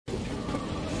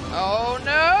Oh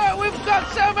no, we've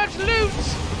got so much loot!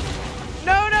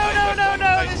 No,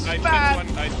 this is bad.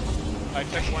 I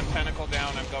took one tentacle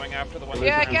down, I'm going after the one that's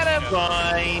Yeah, get him!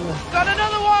 Fine. Got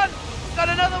another one! Got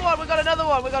another one, we got another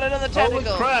one, we got another tentacle.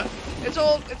 Holy crap! It's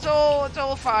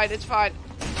all fine, it's fine.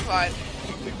 It's fine.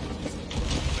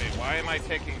 Wait, why am I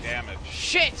taking damage?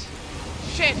 Shit!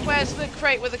 Shit, where's the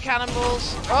crate with the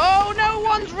cannonballs? Oh no,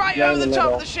 one's right over the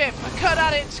top of the ship. I cut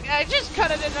at it. I just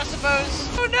cut it in, I suppose.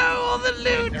 Oh no, all the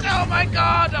loot! Oh my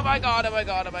god! Oh my god! Oh my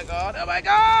god! Oh my god! Oh my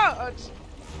god!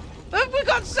 Look, we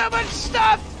got so much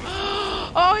stuff!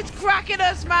 Oh, it's cracking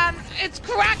us, man! It's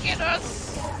cracking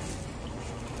us!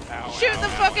 Ow, Shoot the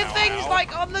fucking things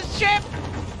like on the ship!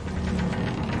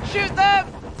 Shoot them!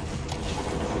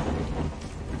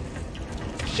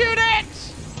 Shoot it!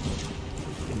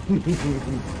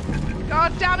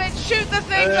 God damn it! Shoot the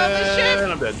things on the ship!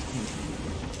 And I'm dead.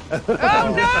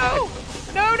 Oh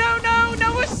no!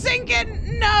 No, we're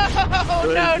sinking! No!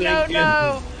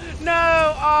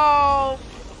 No! Oh!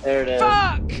 There it is.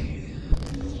 Fuck!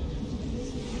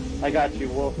 I got you,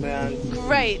 Wolfman.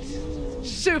 Great!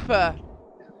 Super!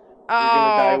 You're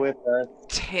gonna die with us.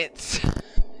 Tits!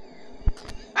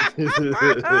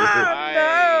 Bye.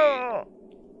 No!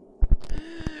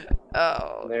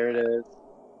 Oh. There it is.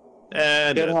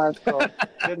 And Good hustle.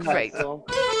 Good Great. hustle.